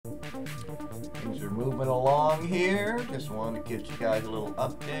moving along here. Just wanted to give you guys a little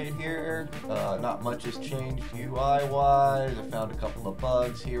update here. Not much has changed UI-wise. I found a couple of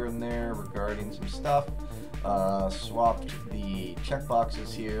bugs here and there regarding some stuff. Swapped the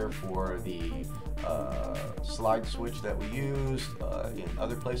checkboxes here for the slide switch that we used in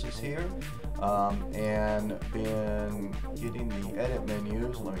other places here, and been getting the edit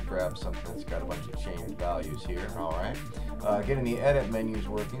menus. Let me grab something that's got a bunch of changed values here. All right, getting the edit menus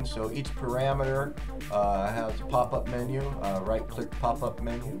working. So each parameter has a pop-up menu, right-click pop-up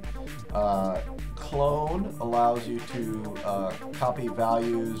menu. Clone allows you to copy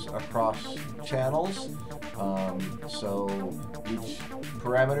values across channels. So each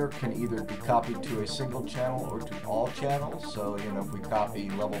parameter can either be copied to a single channel or to all channels. So, you know, if we copy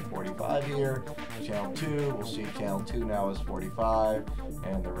level 45 here, channel 2, we'll see channel 2 now is 45,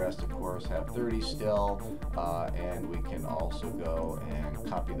 and the rest, of course, have 30 still. And we can also go and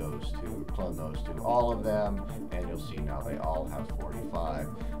copy those to, clone those to all of them, and you'll see now they all have 45.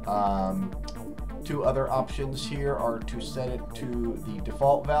 Two other options here are to set it to the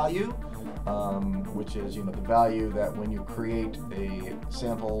default value, which is, you know, the value that when you create a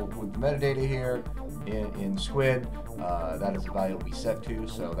sample with the metadata here in Squid, that is the value it'll be set to.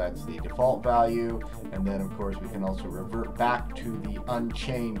 So that's the default value, and then of course we can also revert back to the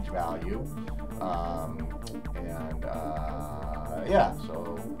unchanged value. Yeah,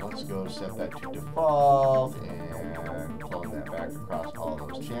 so let's go set that to default and clone that back across all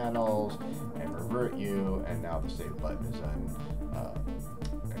those channels and revert you, and now the save button is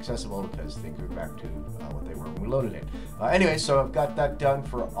accessible because things are back to what they were when we loaded it. Anyway, so I've got that done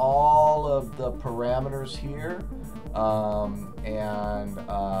for all of the parameters here, and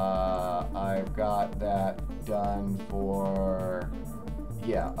I've got that done for,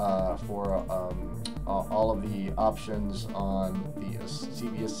 yeah, all of the options on the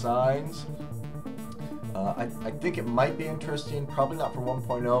CV assigns. I think it might be interesting, probably not for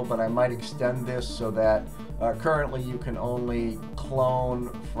 1.0, but I might extend this so that currently you can only clone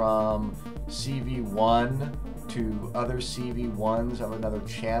from CV1 to other CV1s of another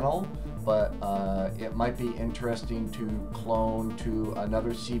channel, but it might be interesting to clone to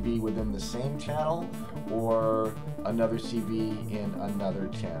another CV within the same channel or another CV in another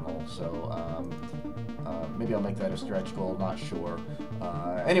channel. So maybe I'll make that a stretch goal, not sure.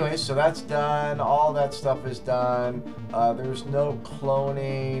 Anyway, so that's done. All that stuff is done. There's no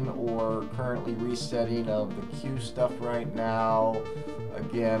cloning or currently resetting of the queue stuff right now.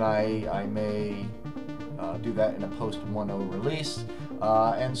 Again, I may do that in a post 1.0 release.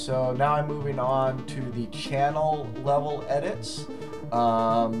 And so now I'm moving on to the channel level edits.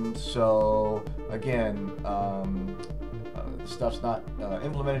 So again, stuff's not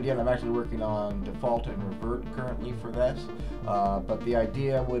implemented yet. I'm actually working on default and revert currently for this. But the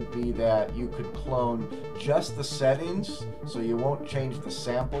idea would be that you could clone just the settings, so you won't change the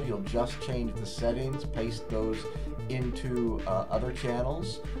sample, you'll just change the settings, paste those into other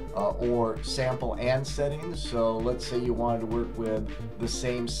channels, or sample and settings. So let's say you wanted to work with the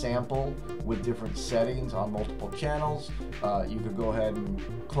same sample with different settings on multiple channels. You could go ahead and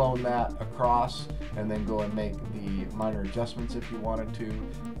clone that across and then go and make the minor adjustments if you wanted to.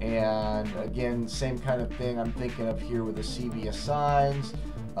 And again, same kind of thing I'm thinking of here with the CV assigns.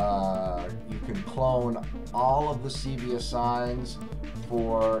 You can clone all of the CV assigns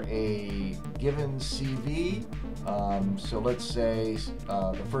for a given CV. So let's say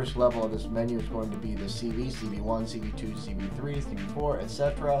the first level of this menu is going to be the CV, CV1, CV2, CV3, CV4,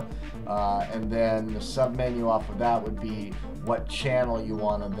 etc. And then the submenu off of that would be what channel you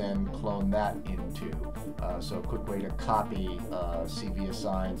want to then clone that into. So a quick way to copy CV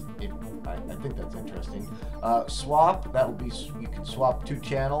assigns. I think that's interesting. Swap, that will be, you can swap two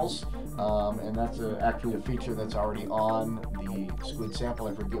channels. And that's actually a feature that's already on the Squid sample.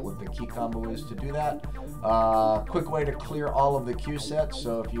 I forget what the key combo is to do that. Quick way to clear all of the queue sets.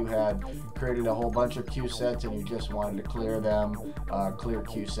 So if you had created a whole bunch of queue sets and you just wanted to clear them, clear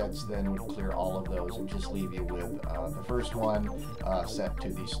queue sets then would clear all of those and just leave you with the first one set to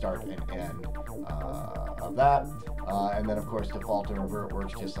the start and end of that. And then of course default and revert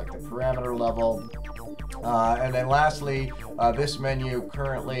works just like the parameter level. And then lastly, this menu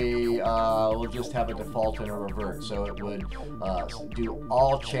currently will just have a default and a revert. So it would do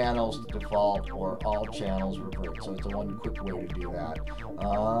all channels default or all channels revert. So it's a one quick way to do that.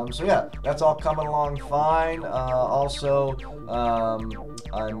 So yeah, that's that's all coming along fine. Also,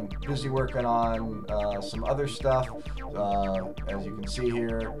 I'm busy working on some other stuff, as you can see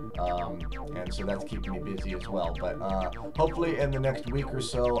here, and so that's keeping me busy as well. But hopefully in the next week or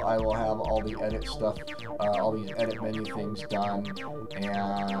so, I will have all the edit stuff, all these edit menu things done,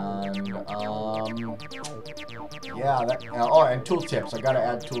 and yeah, oh, and tooltips. I gotta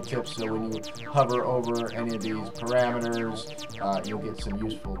add tooltips so when you hover over any of these parameters, you'll get some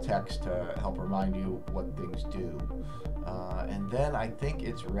useful text to help remind you what things do. And then I think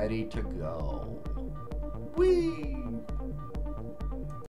it's ready to go. Whee!